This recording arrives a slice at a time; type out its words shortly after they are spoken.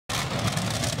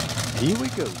Here we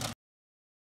go.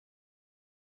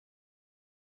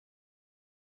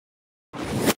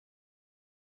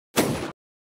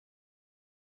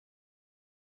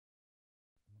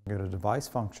 Go to device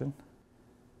function,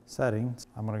 settings.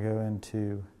 I'm going to go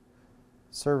into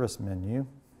service menu,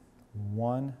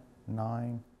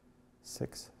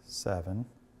 1967,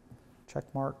 check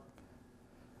mark.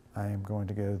 I am going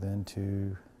to go then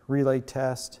to relay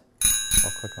test. I'll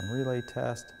click on relay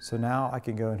test. So now I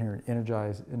can go in here and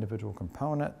energize individual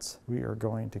components. We are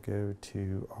going to go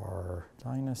to our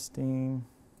Dynasteam,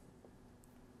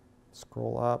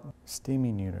 scroll up,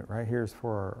 steaming unit. Right here is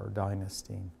for our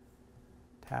Dynasteam.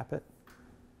 Tap it.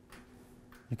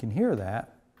 You can hear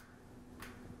that,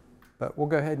 but we'll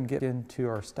go ahead and get into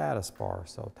our status bar.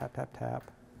 So tap, tap, tap.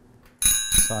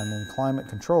 So I'm in climate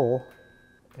control,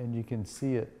 and you can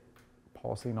see it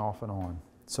pulsing off and on.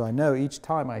 So I know each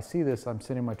time I see this, I'm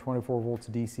sending my 24 volts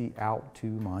DC out to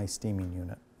my steaming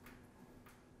unit.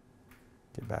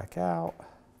 Get back out.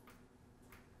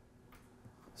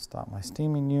 Stop my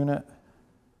steaming unit.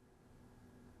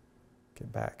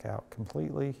 Get back out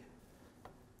completely.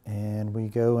 And we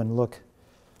go and look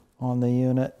on the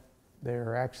unit.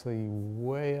 They're actually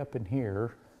way up in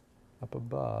here, up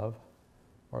above,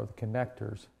 are the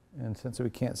connectors. And since we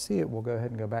can't see it, we'll go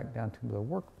ahead and go back down to the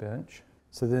workbench.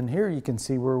 So then here you can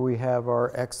see where we have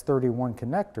our X31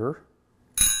 connector.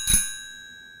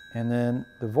 And then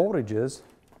the voltages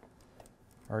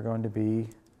are going to be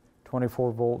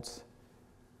 24 volts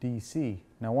DC.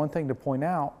 Now, one thing to point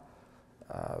out,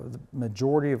 the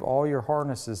majority of all your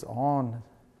harnesses on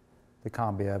the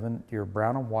Combi oven, your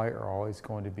brown and white are always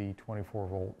going to be 24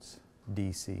 volts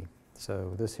DC.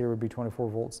 So this here would be 24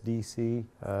 volts DC.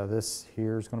 This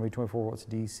here is going to be 24 volts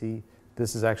DC.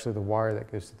 This is actually the wire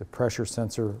that goes to the pressure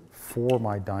sensor for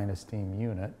my Dynasteam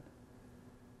unit.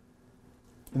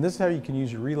 And this is how you can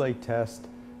use your relay test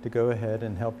to go ahead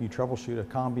and help you troubleshoot a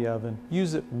Combi oven.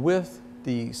 Use it with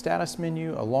the status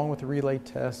menu along with the relay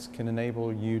test can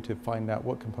enable you to find out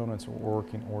what components are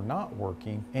working or not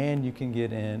working, and you can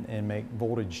get in and make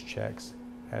voltage checks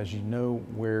as you know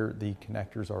where the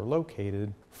connectors are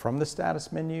located from the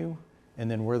status menu and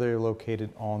then where they're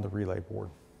located on the relay board.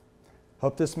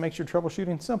 Hope this makes your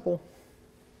troubleshooting simple.